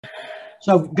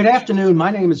So, good afternoon.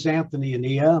 My name is Anthony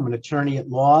Ania. I'm an attorney at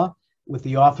law with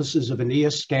the offices of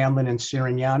Ania, Scanlon, and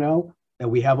Sirignano.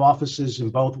 And we have offices in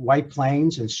both White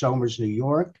Plains and Somers, New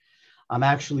York. I'm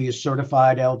actually a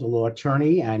certified elder law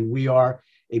attorney, and we are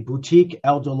a boutique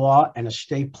elder law and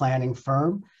estate planning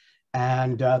firm.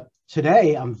 And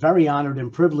today, I'm very honored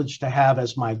and privileged to have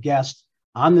as my guest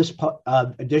on this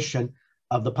edition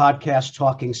of the podcast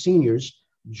Talking Seniors,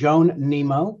 Joan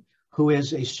Nemo, who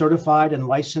is a certified and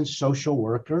licensed social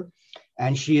worker,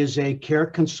 and she is a care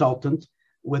consultant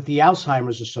with the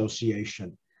Alzheimer's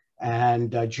Association.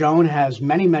 And Joan has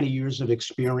many, many years of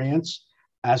experience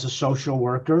as a social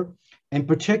worker, in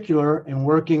particular in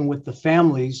working with the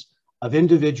families of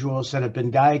individuals that have been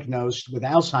diagnosed with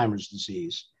Alzheimer's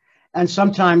disease. And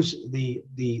sometimes the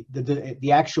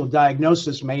actual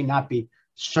diagnosis may not be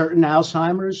certain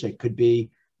Alzheimer's. It could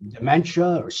be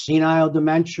dementia or senile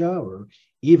dementia or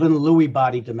even Lewy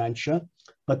body dementia,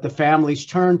 but the families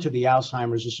turn to the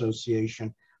Alzheimer's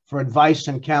Association for advice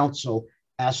and counsel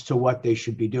as to what they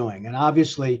should be doing. And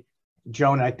obviously,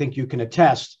 Joan, I think you can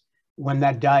attest, when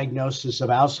that diagnosis of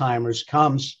Alzheimer's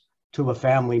comes to a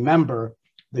family member,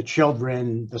 the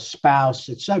children, the spouse,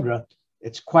 etc.,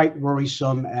 it's quite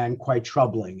worrisome and quite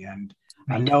troubling. And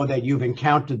I know that you've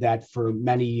encountered that for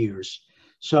many years.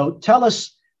 So tell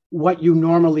us what you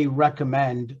normally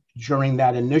recommend during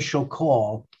that initial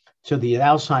call to the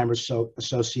Alzheimer's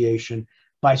Association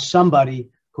by somebody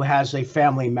who has a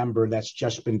family member that's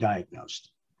just been diagnosed.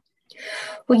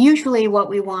 Well, usually what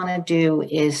we want to do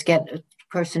is get a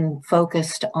person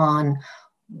focused on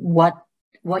what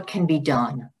can be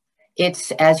done.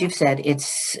 It's, as you've said,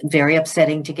 it's very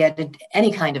upsetting to get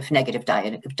any kind of negative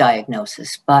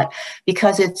diagnosis, but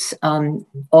because it's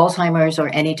Alzheimer's or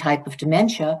any type of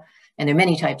dementia, and there are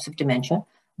many types of dementia,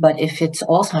 but if it's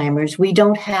Alzheimer's, we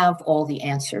don't have all the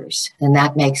answers, and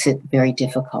that makes it very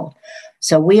difficult.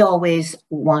 So we always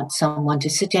want someone to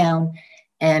sit down,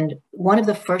 and one of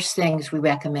the first things we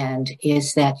recommend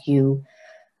is that you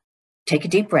take a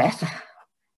deep breath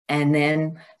and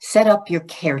then set up your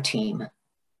care team,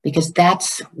 because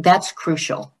that's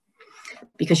crucial,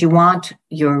 because you want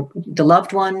the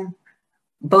loved one,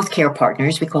 both care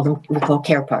partners, we call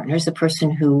care partners, the person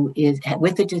who is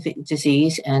with the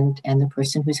disease and the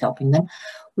person who's helping them.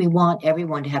 We want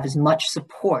everyone to have as much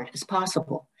support as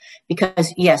possible,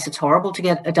 because yes, it's horrible to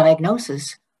get a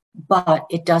diagnosis, but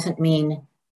it doesn't mean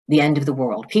the end of the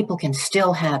world. People can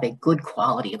still have a good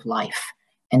quality of life,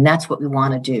 and that's what we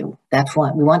want to do. That's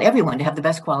what we want, everyone to have the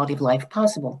best quality of life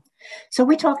possible. So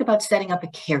we talk about setting up a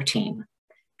care team,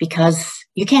 because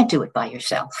you can't do it by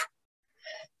yourself.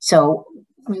 So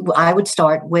I would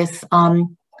start with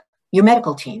your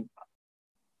medical team,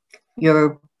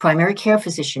 your primary care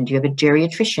physician. Do you have a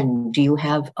geriatrician? Do you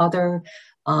have other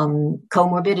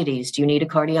comorbidities? Do you need a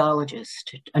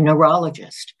cardiologist, a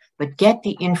neurologist? But get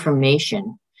the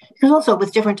information, because also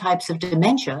with different types of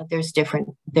dementia, there's different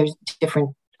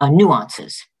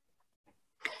nuances.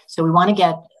 So we want to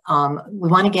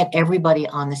get everybody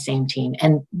on the same team.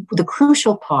 And the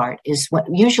crucial part is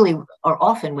usually or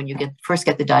often when you first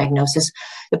get the diagnosis,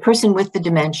 the person with the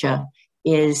dementia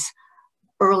is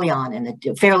fairly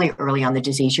early on the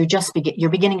disease. You're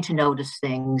beginning to notice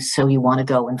things, so you want to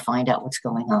go and find out what's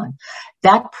going on.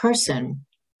 That person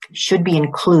should be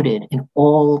included in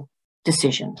all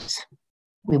decisions.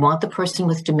 We want the person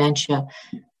with dementia,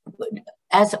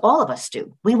 as all of us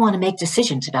do. We want to make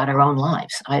decisions about our own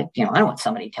lives. I don't want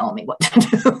somebody telling me what to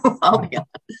do. I'll be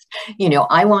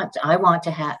honest. I want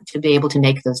to be able to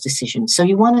make those decisions. So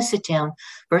you want to sit down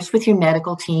first with your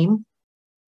medical team,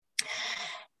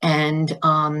 and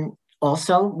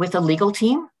also with a legal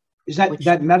team. Is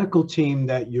that medical team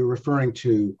that you're referring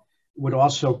to would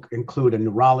also include a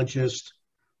neurologist,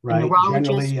 right?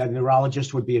 Generally, a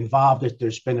neurologist would be involved if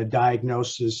there's been a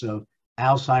diagnosis of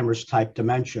Alzheimer's type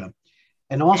dementia.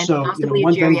 And also, possibly a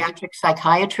geriatric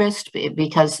psychiatrist,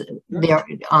 because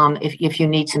if you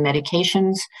need some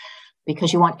medications,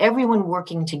 because you want everyone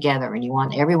working together and you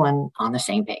want everyone on the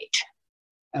same page.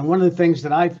 And one of the things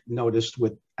that I've noticed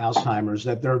with Alzheimer's,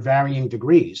 that there are varying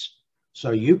degrees.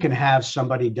 So you can have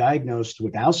somebody diagnosed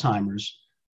with Alzheimer's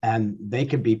and they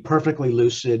could be perfectly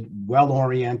lucid,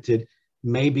 well-oriented,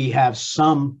 maybe have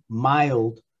some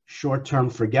mild short-term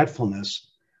forgetfulness.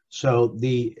 So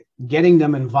getting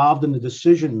them involved in the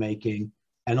decision-making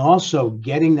and also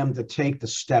getting them to take the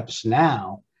steps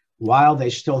now while they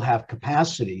still have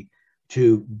capacity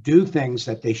to do things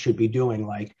that they should be doing,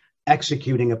 like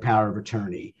executing a power of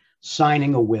attorney,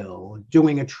 signing a will,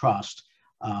 doing a trust,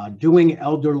 doing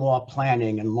elder law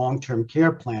planning and long-term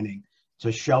care planning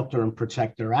to shelter and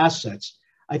protect their assets.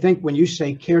 I think when you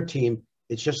say care team,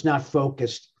 it's just not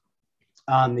focused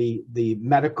on the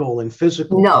medical and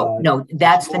physical. No,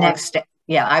 that's the next step.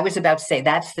 Yeah, I was about to say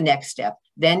that's the next step.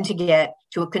 Then to get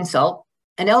to consult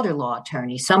an elder law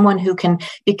attorney, someone who can,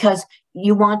 because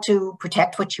you want to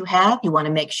protect what you have. You want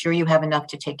to make sure you have enough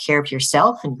to take care of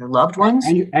yourself and your loved ones.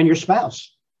 And your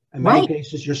spouse. In many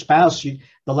cases, your spouse, the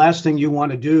last thing you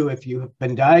want to do if you have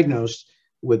been diagnosed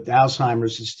with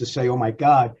Alzheimer's is to say, oh my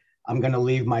God, I'm going to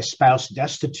leave my spouse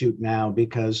destitute now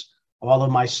because all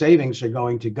of my savings are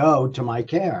going to go to my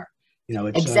care. You know,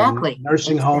 it's exactly.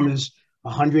 Nursing home is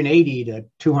 $180,000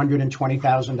 to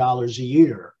 $220,000 a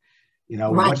year. You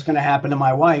know, what's going to happen to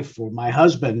my wife or my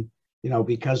husband, you know,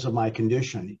 because of my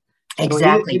condition.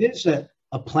 Exactly. So it is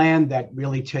a plan that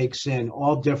really takes in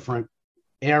all different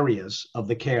areas of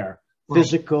the care,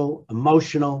 physical,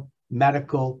 emotional,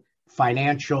 medical,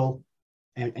 financial,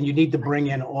 and you need to bring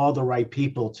in all the right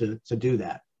people to do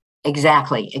that.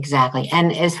 Exactly.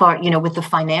 And as far, you know, with the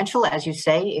financial, as you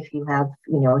say, if you have,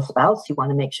 you know, a spouse, you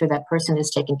want to make sure that person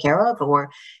is taken care of, or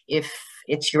if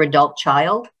it's your adult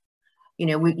child, you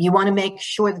know, you want to make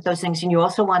sure that those things, and you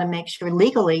also want to make sure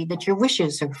legally that your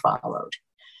wishes are followed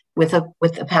with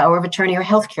a power of attorney or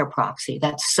healthcare proxy.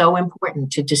 That's so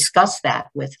important to discuss that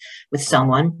with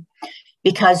someone,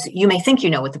 because you may think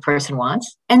you know what the person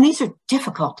wants, and these are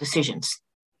difficult decisions.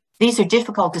 These are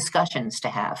difficult discussions to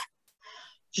have.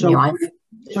 So, you know,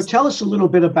 so tell us a little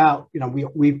bit about, you know,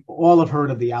 we all have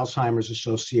heard of the Alzheimer's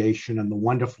Association and the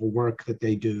wonderful work that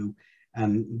they do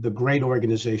and the great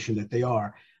organization that they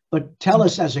are. But tell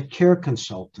us, as a care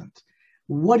consultant,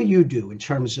 what do you do in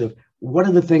terms of what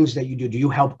are the things that you do? Do you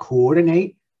help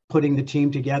coordinate putting the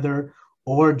team together?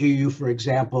 Or do you, for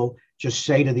example, just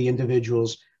say to the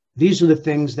individuals, these are the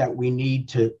things that we need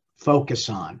to focus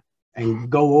on and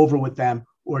go over with them?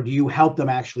 Or do you help them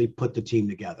actually put the team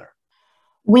together?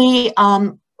 We,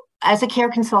 as a care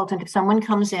consultant, if someone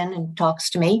comes in and talks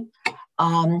to me,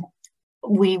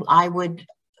 I would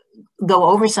go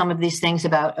over some of these things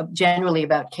generally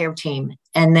about care team.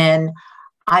 And then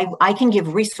I can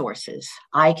give resources.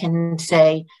 I can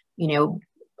say, you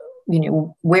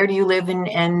know, where do you live?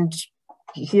 And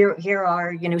here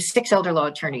are, you know, 6 elder law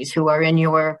attorneys who are in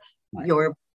your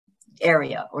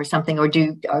area or something,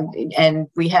 and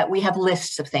we have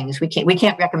lists of things. We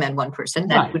can't recommend one person.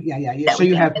 So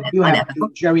you have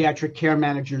geriatric care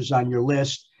managers on your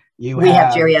list. We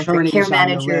have geriatric care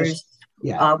managers.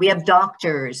 Yeah. We have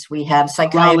doctors. We have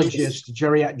psychologists,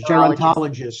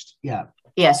 gerontologists. Yeah.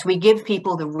 Yes, we give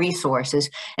people the resources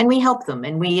and we help them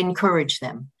and we encourage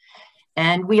them.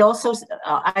 And we also,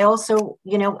 I also,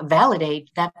 you know, validate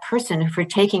that person for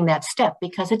taking that step,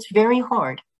 because it's very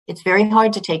hard. It's very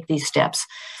hard to take these steps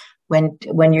when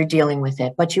you're dealing with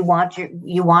it, but you want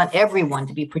everyone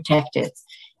to be protected.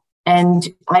 And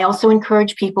I also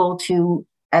encourage people to,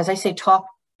 as I say, talk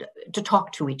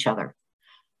to each other,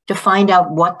 to find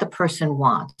out what the person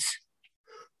wants.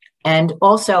 And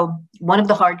also, one of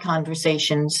the hard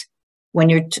conversations when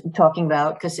you're talking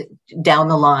about, because down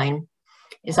the line,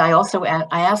 is I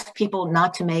ask people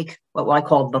not to make what I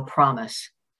call the promise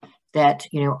that,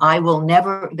 you know,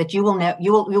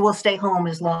 you will stay home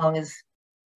as long as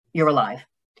you're alive.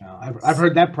 I've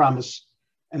heard that promise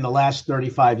in the last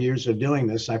 35 years of doing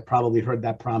this. I've probably heard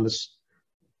that promise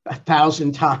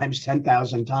 1,000 times,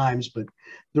 10,000 times, but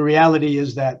the reality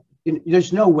is that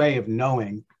there's no way of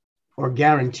knowing or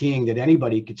guaranteeing that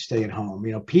anybody could stay at home.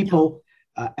 You know, people,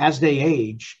 as they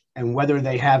age, and whether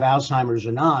they have Alzheimer's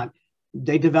or not,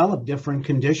 they develop different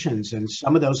conditions, and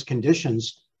some of those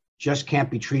conditions just can't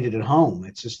be treated at home.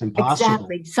 It's just impossible.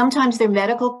 Exactly. Sometimes they're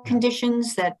medical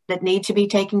conditions that need to be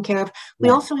taken care of. We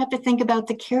also have to think about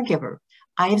the caregiver.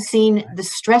 I have seen the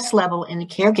stress level in the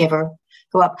caregiver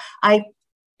go up.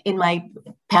 In my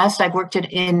past, I've worked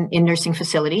in nursing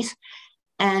facilities,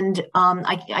 and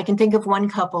I can think of one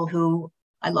couple who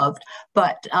I loved,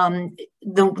 but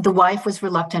the wife was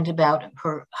reluctant about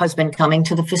her husband coming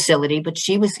to the facility, but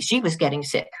she was getting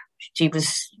sick. She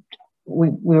was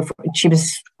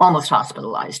almost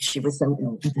hospitalized. She was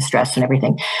the stress and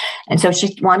everything, and so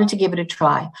she wanted to give it a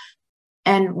try.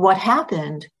 And what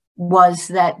happened was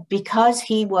that because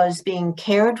he was being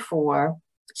cared for,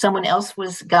 someone else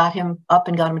got him up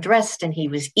and got him dressed, and he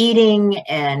was eating,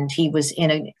 and he was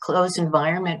in a closed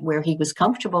environment where he was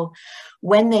comfortable.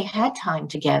 When they had time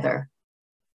together,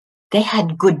 they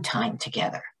had good time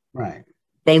together. Right.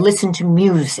 They listened to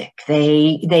music.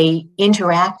 They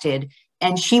interacted,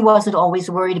 and she wasn't always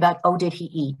worried about, oh, did he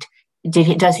eat?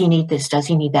 Does he need this? Does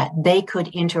he need that? They could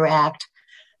interact,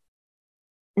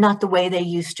 not the way they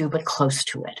used to, but close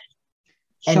to it.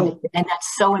 And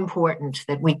that's so important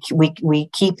that we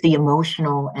keep the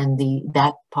emotional and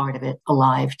that part of it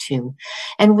alive too.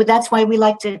 And that's why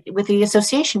with the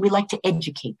association, we like to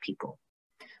educate people.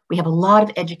 We have a lot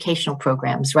of educational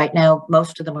programs right now.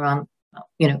 Most of them are on,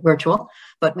 virtual,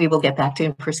 but we will get back to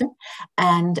in person.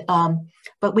 And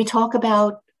but we talk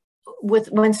about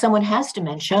when someone has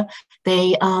dementia,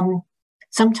 they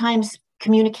sometimes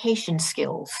communication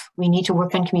skills. We need to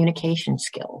work on communication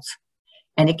skills.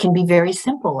 And it can be very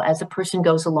simple. As a person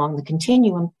goes along the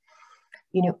continuum,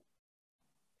 you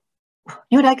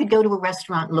and I could go to a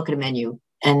restaurant and look at a menu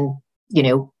and,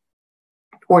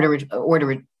 order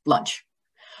a lunch.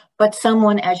 But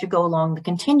someone, as you go along the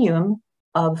continuum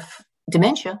of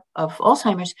dementia, of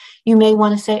Alzheimer's, you may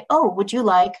want to say, oh, would you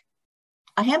like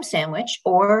a ham sandwich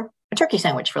or a turkey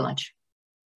sandwich for lunch?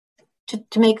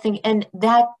 To make things, and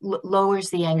that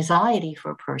lowers the anxiety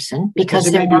for a person because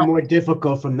it may be more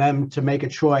difficult for them to make a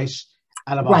choice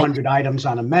out of 100 items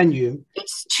on a menu.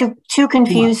 It's too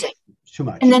confusing. Too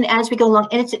much. And then as we go along,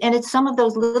 and it's some of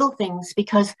those little things,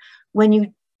 because when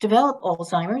you develop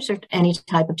Alzheimer's or any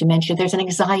type of dementia, there's an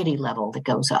anxiety level that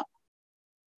goes up.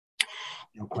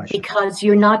 No question. Because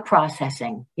you're not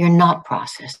processing,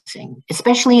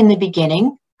 especially in the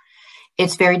beginning.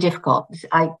 It's very difficult.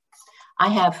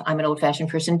 I'm an old-fashioned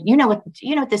person. You know what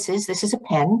this is? This is a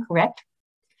pen, correct?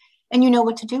 And you know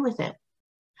what to do with it.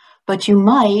 But you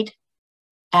might,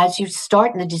 as you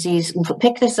start in the disease,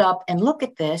 pick this up and look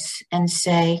at this and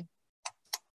say,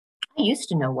 I used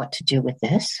to know what to do with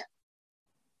this.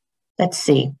 Let's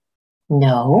see.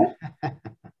 No.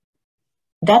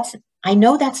 I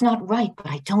know that's not right, but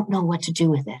I don't know what to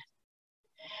do with it.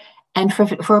 And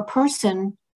for a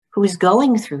person who is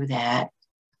going through that,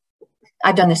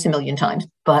 I've done this a million times,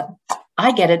 but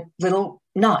I get a little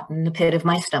knot in the pit of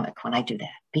my stomach when I do that,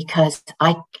 because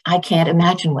I can't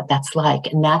imagine what that's like.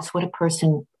 And that's what a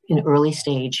person in early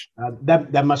stage.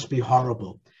 That must be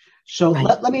horrible. So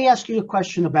Right. let me ask you a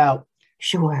question about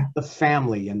Sure. the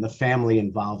family and the family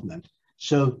involvement.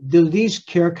 So do these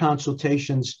care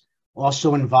consultations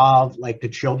also involve like the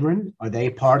children? Are they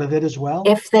part of it as well?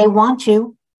 If they want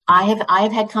to. I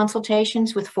have had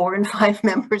consultations with 4 and 5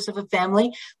 members of a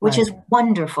family, which Right. is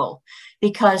wonderful,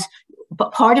 because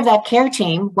part of that care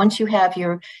team, once you have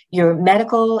your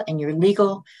medical and your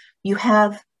legal, you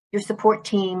have your support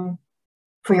team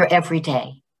for your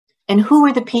everyday. And who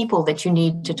are the people that you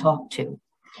need to talk to?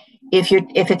 If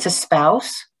it's a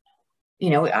spouse,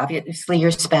 obviously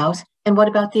your spouse. And what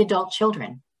about the adult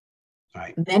children?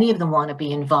 Right. Many of them want to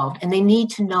be involved, and they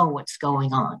need to know what's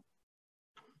going on.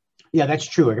 Yeah, that's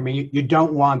true. I mean, you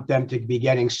don't want them to be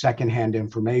getting secondhand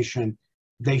information.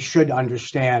 They should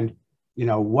understand,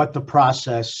 what the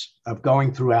process of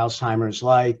going through Alzheimer's is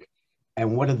like,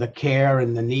 and what are the care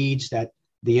and the needs that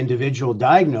the individual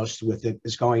diagnosed with it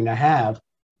is going to have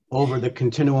over the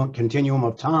continuum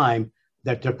of time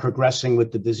that they're progressing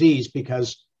with the disease,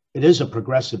 because it is a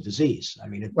progressive disease. I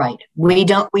mean, Right. We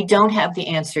don't have the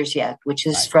answers yet, which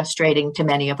is Right. frustrating to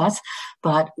many of us,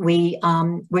 but we're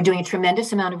doing a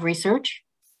tremendous amount of research.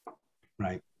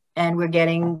 Right. And we're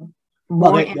getting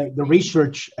Well, more. the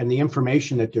research and the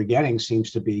information that they're getting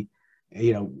seems to be,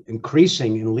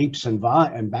 increasing in leaps and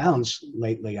bounds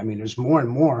lately. I mean, there's more and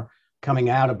more coming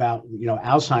out about,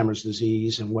 Alzheimer's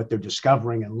disease and what they're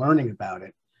discovering and learning about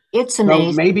it. It's So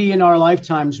amazing. maybe in our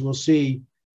lifetimes, we'll see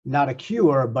not a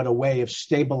cure, but a way of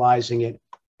stabilizing it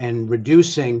and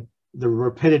reducing the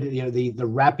rapidity, the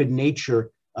rapid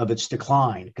nature of its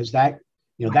decline. Because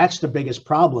that's the biggest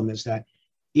problem, is that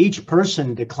each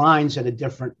person declines at a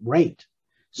different rate.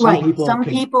 Some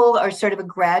people are sort of a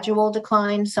gradual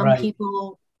decline. Some Right.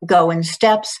 people go in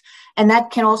steps, and that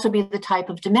can also be the type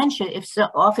of dementia. If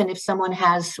someone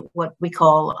has what we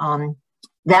call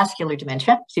vascular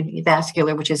dementia,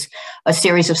 vascular, which is a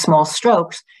series of small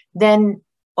strokes, then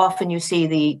often you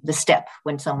see the step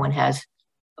when someone has,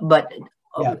 but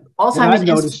Yeah.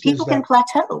 Alzheimer's, people can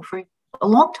plateau for a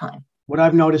long time. What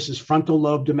I've noticed is frontal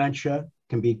lobe dementia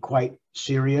can be quite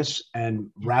serious and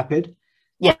rapid,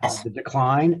 Yes. the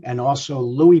decline, and also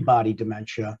Lewy body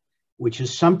dementia, which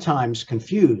is sometimes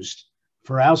confused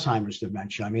for Alzheimer's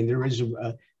dementia. I mean, there is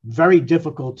very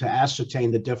difficult to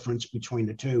ascertain the difference between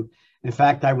the two. In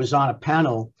fact, I was on a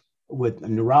panel with a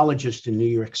neurologist in New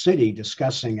York City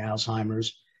discussing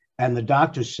Alzheimer's, and the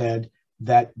doctor said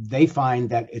that they find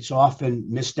that it's often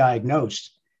misdiagnosed,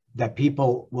 that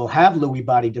people will have Lewy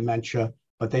body dementia,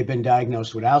 but they've been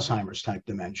diagnosed with Alzheimer's type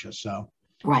dementia. So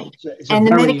Right. it's a And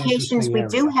the very medications interesting we area.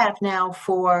 do have now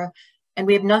for and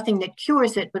we have nothing that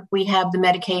cures it, but we have the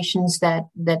medications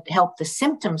that help the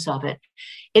symptoms of it.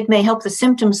 It may help the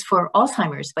symptoms for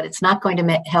Alzheimer's, but it's not going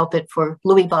to help it for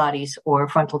Lewy bodies or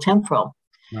frontal temporal.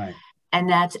 Right.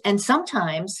 And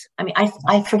sometimes, I mean,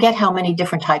 I forget how many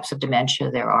different types of dementia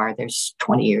there are. There's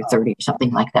 20 or 30 or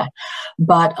something like that.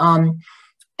 But,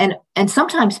 and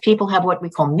sometimes people have what we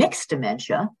call mixed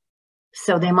dementia.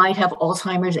 So they might have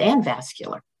Alzheimer's and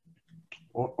vascular.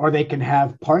 Or they can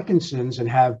have Parkinson's and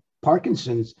have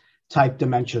Parkinson's type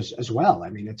dementias as well. I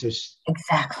mean, it's just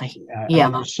exactly. Yeah. I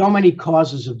mean, there's so many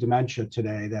causes of dementia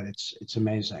today that it's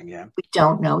amazing. Yeah. We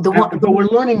don't know but we're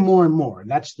learning more and more. And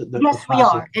that's the yes, we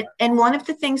are. And one of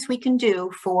the things we can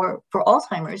do for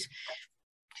Alzheimer's,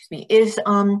 is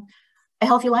a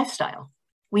healthy lifestyle.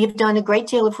 We have done a great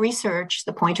deal of research,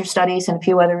 the Pointer studies and a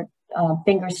few other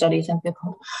finger studies,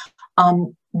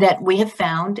 that we have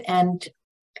found. And,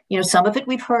 you know, some of it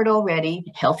we've heard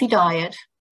already: healthy diet,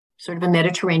 sort of a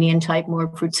Mediterranean type,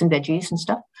 more fruits and veggies and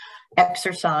stuff,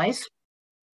 exercise,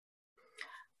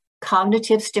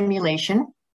 cognitive stimulation.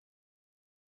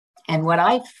 And what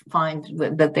I find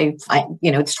that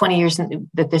it's 20 years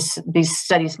that these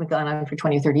studies have gone on for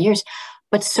 20 or 30 years,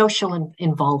 but social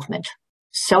involvement,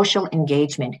 social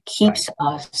engagement keeps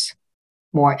us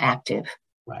more active.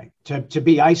 Right. To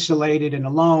be isolated and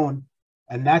alone.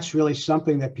 And that's really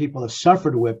something that people have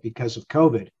suffered with because of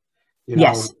COVID.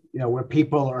 Yes. Where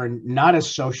people are not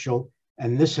as social,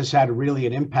 and this has had really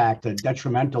an impact, a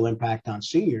detrimental impact on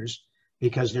seniors,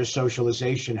 because their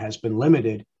socialization has been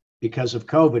limited because of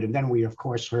COVID. And then we, of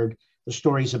course, heard the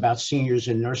stories about seniors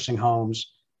in nursing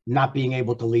homes not being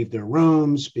able to leave their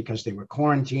rooms because they were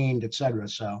quarantined, et cetera.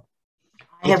 So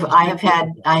I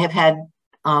have had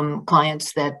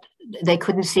clients that they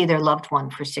couldn't see their loved one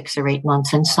for 6 or 8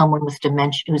 months, and someone with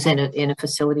dementia who's in a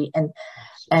facility, and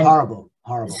horrible.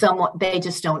 They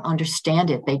just don't understand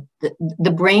it.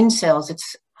 The brain cells.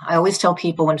 I always tell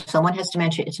people, when someone has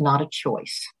dementia, it's not a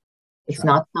choice. It's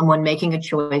not someone making a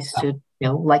choice to,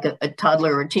 like a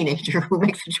toddler or a teenager who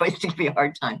makes a choice to give you a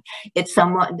hard time. It's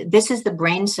someone. This is the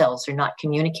brain cells are not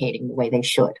communicating the way they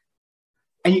should.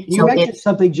 And you mentioned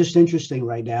something just interesting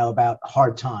right now about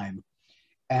hard time,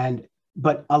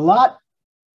 but a lot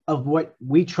of what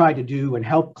we try to do and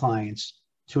help clients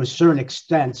to a certain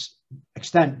extent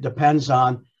depends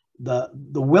on the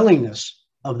willingness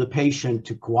of the patient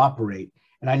to cooperate.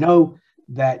 And I know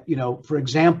that, for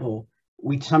example,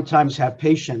 we sometimes have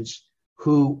patients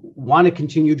who want to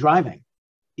continue driving,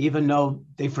 even though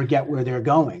they forget where they're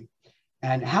going.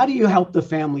 And how do you help the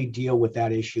family deal with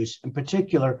that issue? In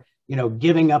particular,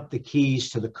 giving up the keys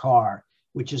to the car,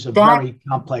 which is a very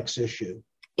complex issue.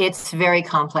 It's very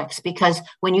complex because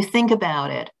when you think about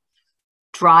it,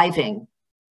 driving,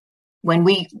 when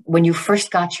you first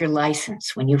got your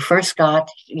license, when you first got,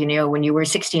 when you were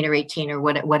 16 or 18 or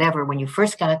whatever, when you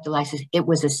first got the license, it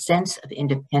was a sense of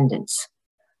independence.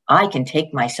 I can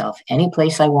take myself any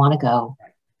place I want to go.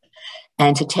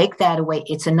 And to take that away,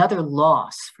 it's another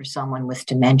loss for someone with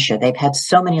dementia. They've had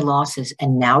so many losses.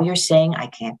 And now you're saying, I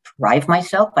can't drive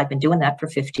myself. I've been doing that for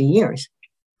 50 years.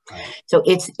 So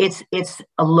it's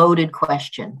a loaded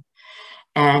question.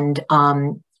 And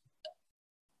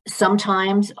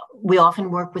sometimes we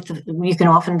often work with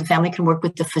the family can work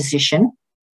with the physician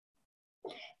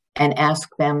and ask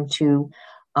them to,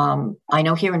 I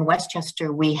know here in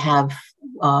Westchester, we have,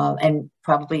 and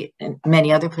probably in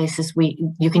many other places,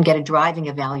 you can get a driving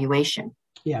evaluation.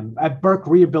 Yeah, at Burke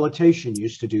Rehabilitation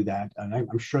used to do that, and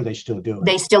I'm sure they still do it.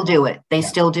 They still do it.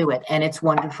 Still do it, and it's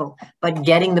wonderful. But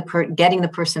getting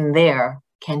the person there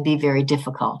can be very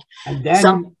difficult. And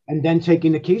then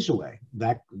taking the keys away.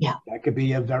 That could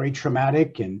be a very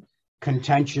traumatic and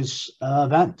contentious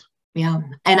event. Yeah,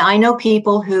 and I know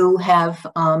people who have,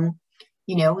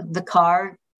 the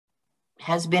car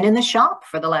has been in the shop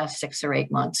for the last 6 or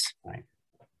 8 months, right?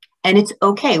 And it's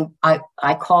okay. I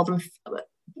call it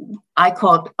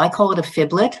a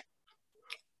fiblet.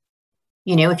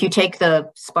 If you take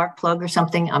the spark plug or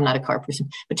something, I'm not a car person,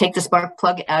 but take the spark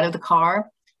plug out of the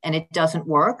car and it doesn't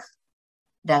work,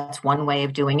 that's one way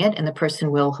of doing it. And the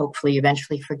person will hopefully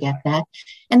eventually forget that.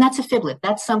 And that's a fiblet.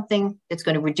 That's something that's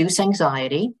going to reduce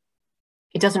anxiety.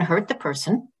 It doesn't hurt the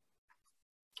person.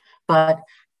 But,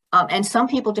 and some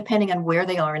people, depending on where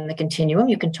they are in the continuum,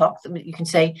 you can talk to them, you can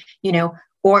say,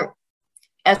 or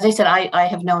as I said, I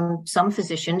have known some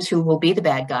physicians who will be the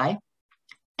bad guy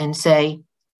and say,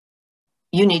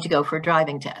 you need to go for a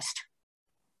driving test.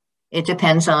 It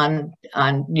depends on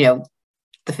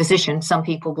the physician. Some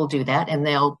people will do that and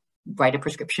they'll write a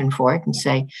prescription for it and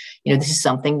say, this is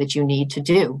something that you need to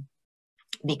do,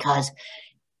 because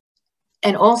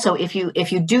And also, if you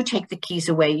do take the keys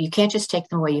away, you can't just take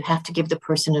them away. You have to give the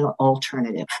person an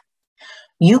alternative.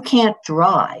 You can't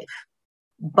drive,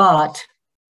 but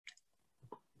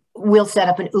we'll set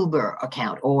up an Uber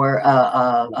account, or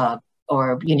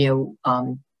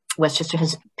Westchester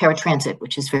has paratransit,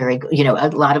 which is very good. A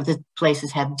lot of the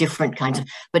places have different kinds of,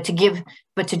 but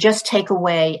to just take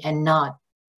away and not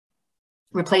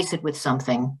replace it with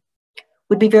something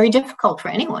would be very difficult for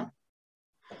anyone.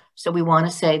 So we want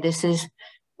to say this is,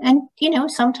 and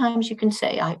sometimes you can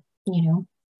say,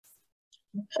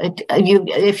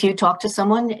 if you talk to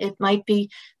someone, it might be,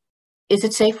 is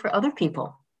it safe for other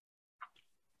people?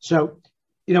 So,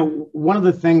 one of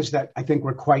the things that I think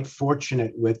we're quite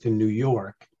fortunate with in New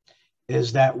York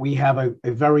is that we have a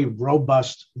very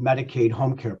robust Medicaid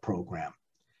home care program.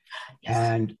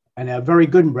 Yes. and a very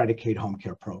good Medicaid home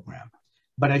care program.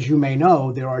 But as you may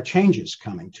know, there are changes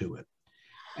coming to it.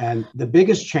 And the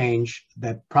biggest change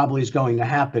that probably is going to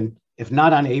happen, if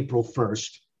not on April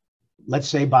 1st, let's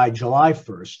say by July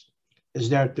 1st, is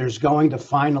that there's going to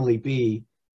finally be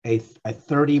a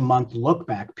 30-month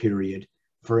look-back period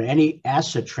for any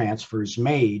asset transfers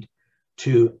made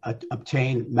to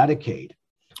obtain Medicaid.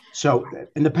 So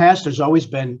in the past, there's always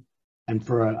been, and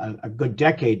for a good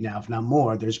decade now, if not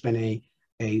more, there's been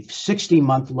a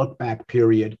 60-month look-back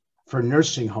period for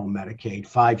nursing home Medicaid,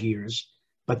 5 years,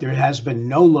 but there has been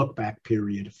no look-back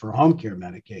period for home care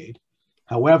Medicaid.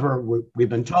 However, we've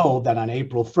been told that on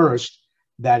April 1st,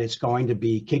 that it's going to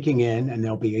be kicking in and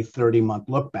there'll be a 30-month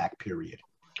look-back period.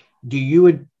 Do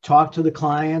you talk to the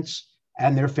clients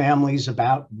and their families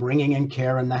about bringing in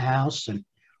care in the house? And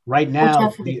right now,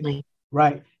 definitely.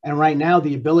 Right now,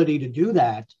 the ability to do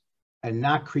that and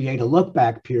not create a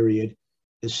look-back period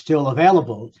is still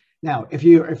available. Now, if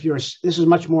you're, this is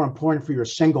much more important for your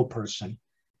single person.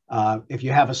 If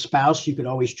you have a spouse, you could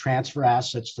always transfer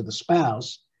assets to the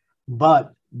spouse,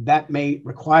 but that may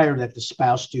require that the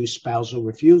spouse do spousal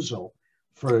refusal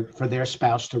for their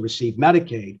spouse to receive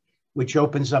Medicaid, which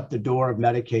opens up the door of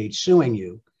Medicaid suing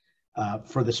you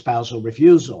for the spousal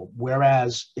refusal.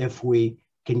 Whereas if we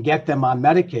can get them on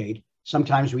Medicaid,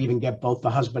 sometimes we even get both the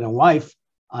husband and wife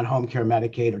on home care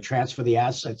Medicaid or transfer the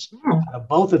assets out of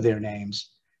both of their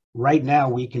names. Right now,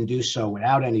 we can do so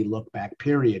without any look-back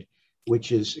period,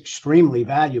 which is extremely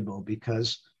valuable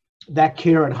because that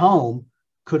care at home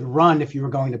could run, if you were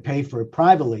going to pay for it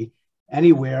privately,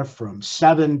 anywhere from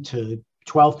 $7,000 to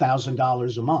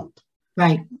 $12,000 a month.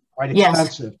 Right. Quite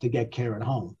expensive to get care at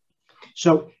home.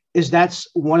 So that's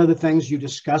one of the things you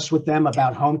discuss with them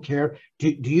about home care? Do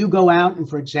you go out and,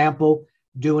 for example,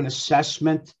 do an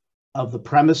assessment of the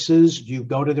premises? Do you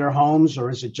go to their homes, or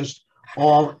is it just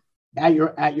all at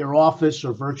your office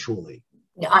or virtually?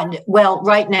 Well,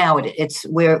 right now it's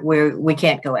we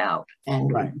can't go out,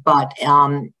 and right. But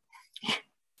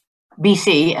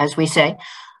BC, as we say,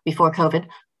 before COVID,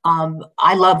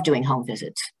 I love doing home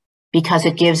visits because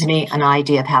it gives me an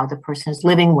idea of how the person is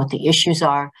living, what the issues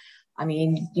are. I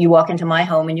mean, you walk into my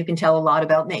home and you can tell a lot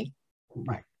about me.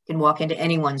 Right. You can walk into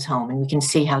anyone's home and we can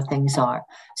see how things are.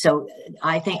 So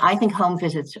I think home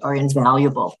visits are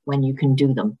invaluable when you can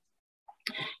do them.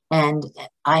 And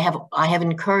I have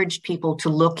encouraged people to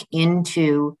look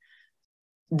into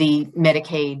the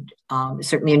Medicaid,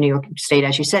 certainly in New York State,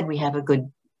 as you said, we have a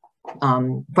good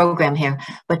program here,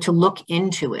 but to look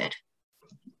into it.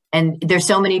 And there's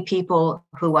so many people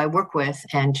who I work with,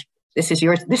 and this is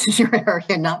your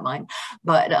area, not mine,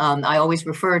 but I always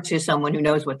refer to someone who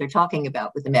knows what they're talking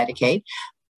about with the Medicaid,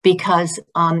 because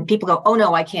people go, oh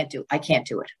no, I can't do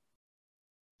it.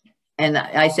 And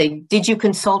I say, did you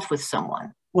consult with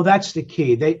someone? Well, that's the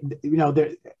key.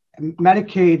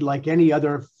 Medicaid, like any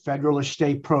other federal or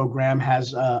state program,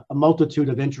 has a multitude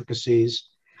of intricacies,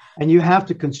 and you have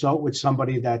to consult with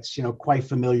somebody that's quite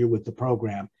familiar with the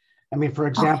program. I mean, for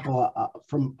example,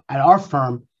 at our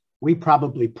firm, we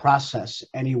probably process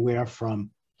anywhere from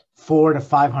 400 to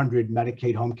 500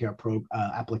 Medicaid home care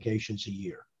applications a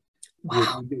year.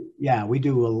 Wow. We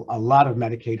do a lot of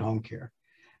Medicaid home care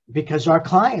because our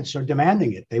clients are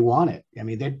demanding it. They want it. I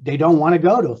mean, they don't want to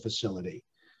go to a facility.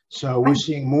 So we're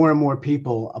seeing more and more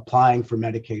people applying for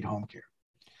Medicaid home care.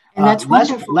 And that's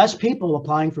less people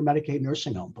applying for Medicaid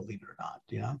nursing home, believe it or not.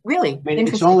 Really? I mean,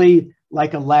 it's only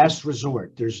like a last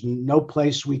resort. There's no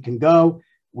place we can go.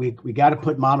 We got to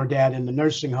put mom or dad in the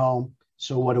nursing home.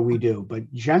 So what do?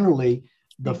 But generally,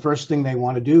 the first thing they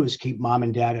want to do is keep mom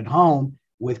and dad at home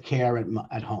with care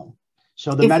at home.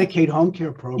 So the Medicaid home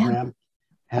care program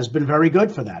has been very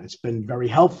good for that. It's been very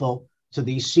helpful to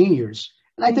these seniors.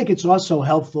 And I think it's also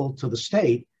helpful to the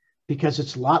state because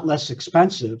it's a lot less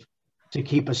expensive to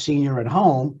keep a senior at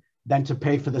home than to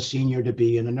pay for the senior to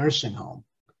be in a nursing home.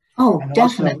 Oh, And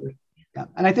also, definitely. yeah,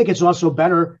 and I think it's also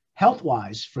better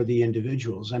health-wise for the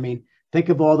individuals. I mean, think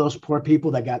of all those poor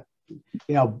people that got,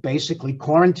 basically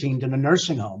quarantined in a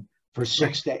nursing home for Right.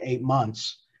 6 to 8 months.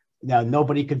 Now,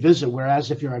 nobody could visit.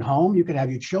 Whereas if you're at home, you could have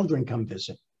your children come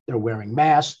visit. They're wearing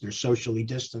masks, they're socially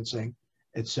distancing,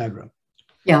 etc.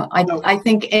 Yeah, So, I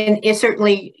think, and it's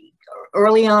certainly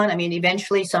early on. I mean,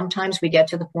 eventually, sometimes we get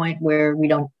to the point where we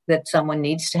don't that someone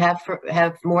needs to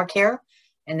have more care,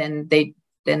 and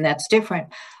then that's different.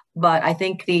 But I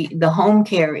think the home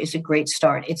care is a great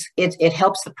start. It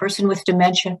helps the person with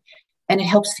dementia, and it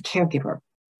helps the caregiver.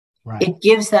 right, It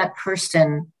gives that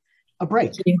person a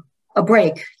break. a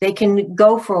break. They can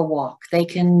go for a walk. They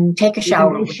can take a They can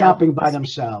shower go without shopping by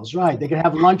themselves, right? They can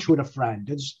have lunch with a friend.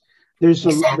 There's a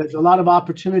exactly lot of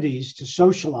opportunities to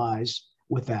socialize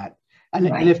with that. And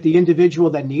right. if the individual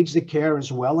that needs the care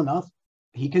is well enough,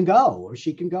 he can go or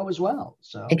she can go as well.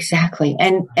 So Exactly,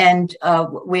 and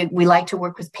we like to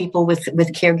work with people with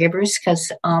caregivers because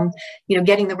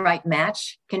getting the right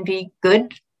match can be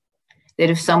good. That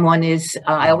if someone is,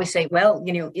 I right, always say, well,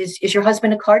 is your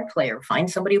husband a card player? Find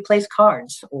somebody who plays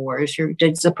cards. Or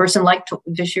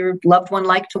does your loved one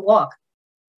like to walk?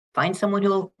 Find someone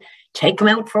who'll take them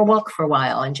out for a walk for a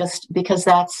while. And just because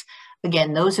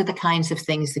again, those are the kinds of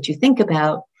things that you think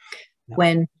about yeah.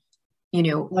 when,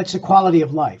 Well, it's a quality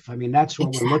of life. I mean, that's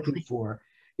what we're looking exactly. for.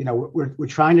 We're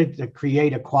trying to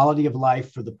create a quality of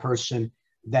life for the person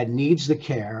that needs the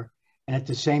care, and at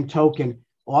the same token,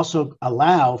 also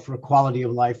allow for a quality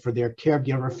of life for their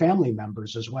caregiver family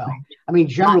members as well. Right. I mean,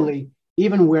 generally,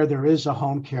 even where there is a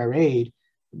home care aide,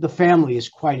 the family is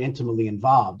quite intimately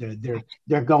involved.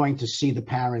 They're going to see the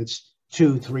parents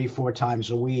 2, 3, 4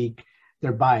 times a week.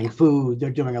 They're buying food.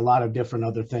 They're doing a lot of different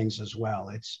other things as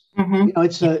well. Mm-hmm.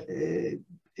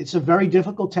 It's a very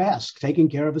difficult task. Taking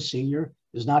care of a senior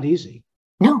is not easy.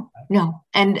 No, no.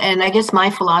 And I guess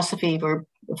my philosophy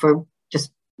for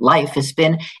just life has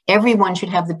been everyone should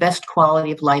have the best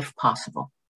quality of life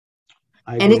possible.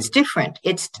 I And agree. it's different.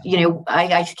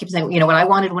 I keep saying, what I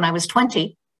wanted when I was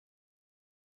 20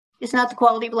 is not the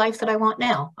quality of life that I want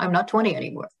now. I'm not 20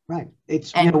 anymore. Right.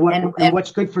 It's And and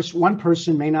what's good for one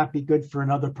person may not be good for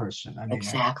another person. I mean,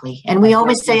 exactly. And we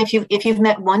always say if you've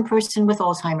met one person with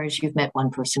Alzheimer's, you've met one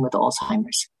person with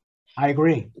Alzheimer's. I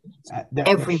agree. Their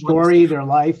Everyone is story, their different.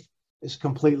 life is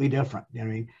completely different. You know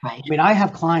what I mean? Right. I mean, I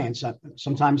have clients that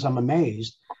sometimes I'm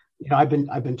amazed. I've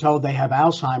been told they have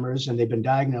Alzheimer's and they've been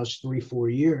diagnosed 3, 4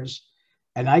 years,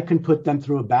 and I can put them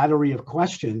through a battery of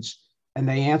questions and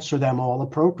they answer them all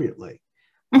appropriately.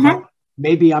 But Mm-hmm.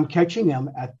 maybe I'm catching them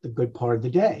at the good part of the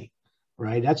day,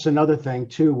 right? That's another thing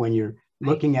too. When you're Right.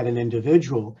 looking at an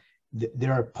individual,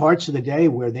 there are parts of the day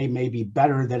where they may be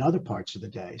better than other parts of the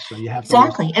day. So you have to always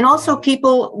Exactly. And factor also that in.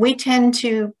 people, we tend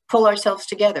to pull ourselves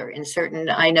together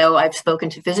I know I've spoken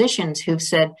to physicians who've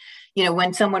said,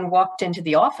 when someone walked into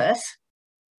the office,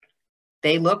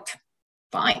 they looked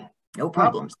fine, no Right,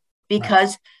 problems, right.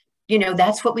 because,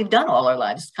 that's what we've done all our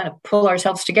lives, kind of pull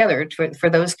ourselves together for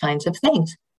those kinds of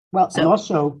things. Well, and So,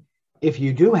 also, if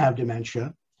you do have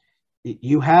dementia,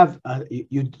 you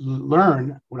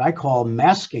learn what I call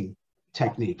masking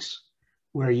techniques,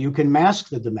 where you can mask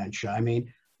the dementia. I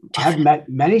mean, I've definitely. met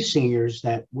many seniors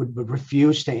that would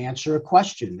refuse to answer a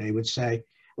question. They would say,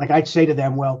 like I'd say to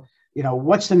them, well,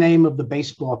 what's the name of the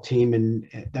baseball team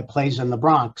that plays in the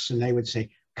Bronx? And they would say,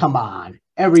 come on,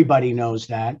 everybody knows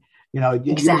that.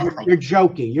 Exactly. You're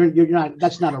joking. You're not.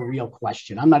 That's not a real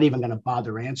question. I'm not even going to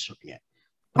bother answering it.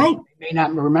 But Right. they may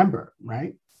not remember,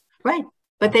 right? Right.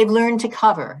 But they've learned to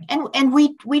cover. And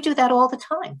we do that all the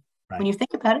time. When Right. you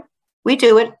think about it, we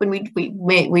do it when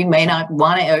we may not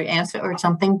want to answer or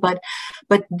something, but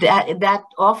that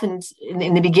often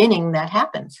in the beginning that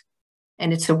happens.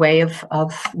 And it's a way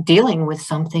of dealing with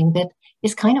something that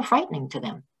is kind of frightening to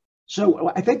them.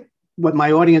 So I think what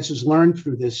my audience has learned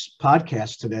through this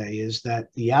podcast today is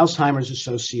that the Alzheimer's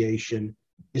Association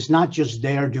is not just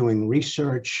there doing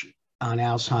research on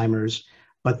Alzheimer's,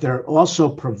 but they're also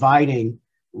providing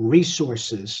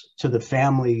resources to the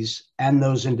families and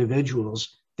those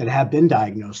individuals that have been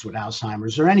diagnosed with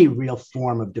Alzheimer's or any real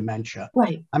form of dementia.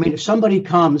 Right. I mean, if somebody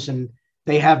comes and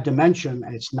they have dementia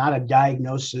and it's not a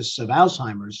diagnosis of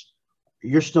Alzheimer's,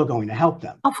 you're still going to help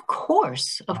them. Of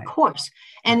course, of Right. course.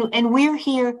 Right. And we're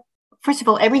here. First of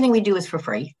all, everything we do is for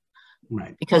free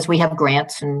Right. because we have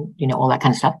grants and all that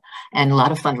kind of stuff and a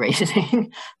lot of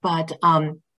fundraising. But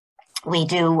we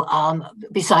do,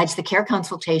 besides the care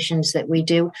consultations that we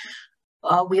do,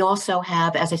 we also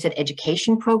have, as I said,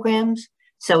 education programs,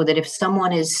 so that if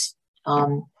someone is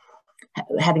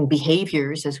having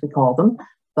behaviors, as we call them,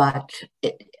 but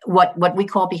what we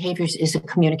call behaviors is a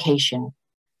communication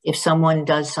if someone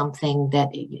does something that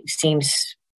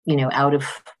seems, out of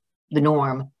the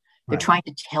norm, they're Right. trying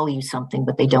to tell you something,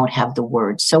 but they don't have the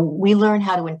words. So we learn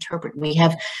how to interpret. We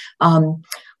have a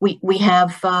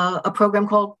program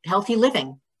called Healthy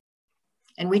Living,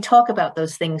 and we talk about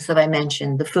those things that I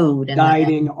mentioned: the food and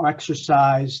Dieting,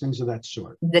 exercise, things of that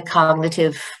sort. the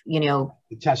cognitive, The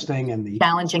testing and the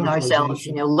challenging ourselves.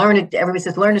 socialization. Everybody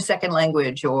says learn a second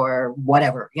language or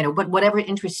whatever. But whatever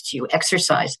interests you,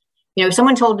 exercise. If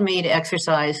someone told me to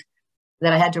exercise,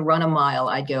 that I had to run a mile,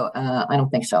 I'd go, I don't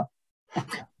think so.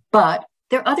 But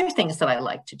there are other things that I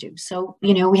like to do. So,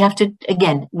 we have to,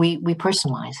 again, we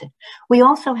personalize it. We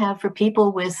also have, for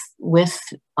people with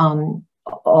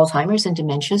Alzheimer's and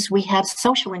dementias, we have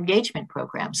social engagement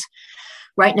programs.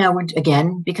 Right now,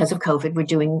 because of COVID, we're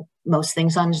doing most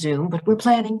things on Zoom, but we're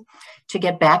planning to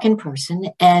get back in person.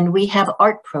 And we have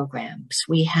art programs.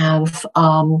 We have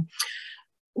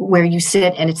where you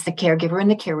sit and it's the caregiver and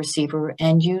the care receiver,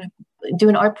 and you do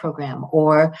an art program.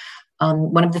 Or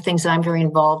one of the things that I'm very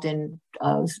involved in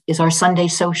is our Sunday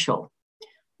social,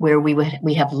 where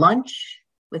we have lunch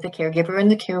with the caregiver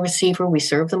and the care receiver. We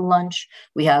serve them lunch.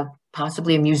 We have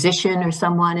possibly a musician or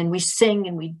someone, and we sing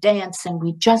and we dance, and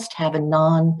we just have a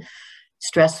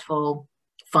non-stressful,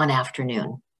 fun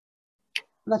afternoon.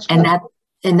 That's and good.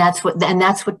 that's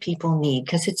what people need,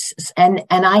 because and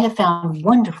I have found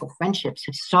wonderful friendships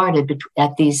have started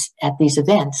at these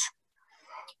events,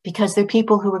 because they're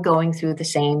people who are going through the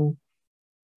same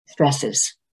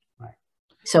stresses. Right.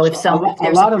 So if a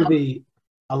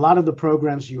lot of the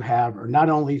programs you have are not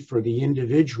only for the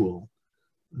individual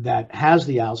that has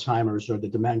the Alzheimer's or the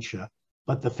dementia,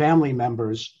 but the family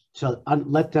members, to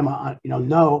let them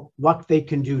know what they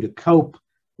can do to cope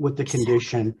with the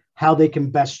condition, how they can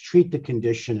best treat the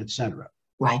condition, etc.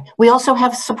 Right. We also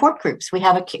have support groups. We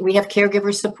have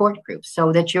caregiver support groups,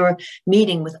 so that you're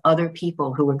meeting with other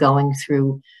people who are going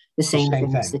through the same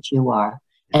things that you are.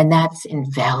 And that's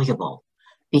invaluable,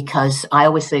 because I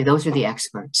always say those are the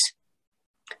experts,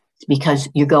 because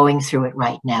you're going through it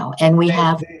right now. And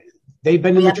they've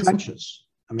been in the trenches.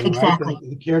 Exactly. Right?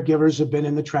 The caregivers have been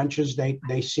in the trenches.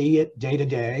 They see it day to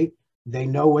day. They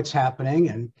know what's happening,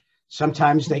 and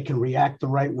sometimes they can react the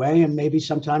right way, and maybe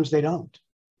sometimes they don't.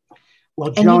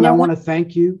 Well, Joan, I want to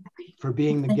thank you for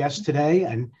being the guest today.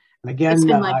 And again, it's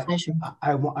been my pleasure.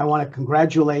 I want to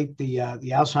congratulate the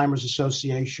Alzheimer's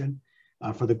Association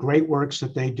for the great works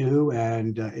that they do.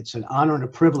 And it's an honor and a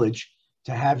privilege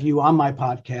to have you on my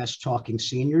podcast, Talking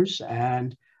Seniors.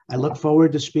 And I look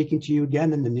forward to speaking to you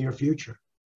again in the near future.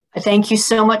 Thank you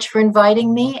so much for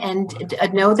inviting me. And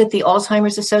know that the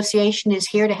Alzheimer's Association is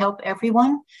here to help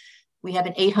everyone. We have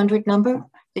an 800 number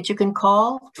that you can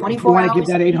call 24 hours. You want to give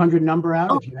that 800 number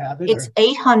out if you have it? It's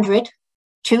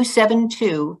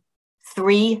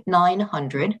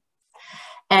 800-272-3900.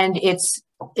 And it's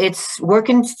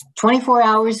working 24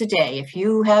 hours a day. If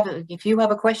you have a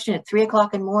question at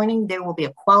 3:00 in the morning, there will be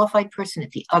a qualified person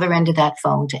at the other end of that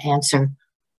phone to answer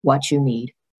what you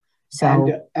need.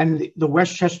 So, and the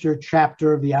Westchester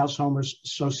chapter of the Alzheimer's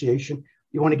Association,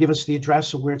 you want to give us the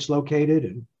address of where it's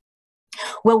located?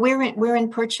 Well, we're in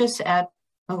Purchase at,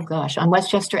 on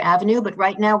Westchester Avenue, but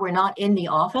right now we're not in the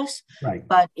office. Right.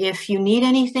 But if you need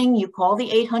anything, you call the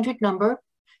 800 number,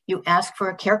 you ask for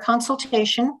a care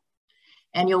consultation,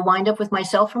 and you'll wind up with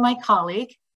myself or my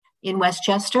colleague in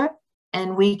Westchester.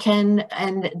 And the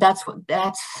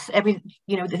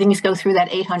things go through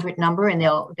that 800 number, and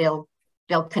they'll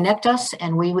connect us,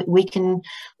 and we can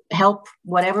help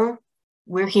whatever.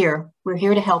 We're here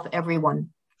to help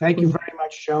everyone. Thank you very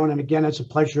much, Joan. And again, it's a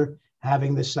pleasure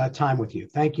having this time with you.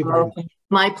 Thank you very much.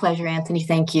 My pleasure, Anthony.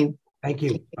 Thank you. Thank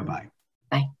you. Bye-bye.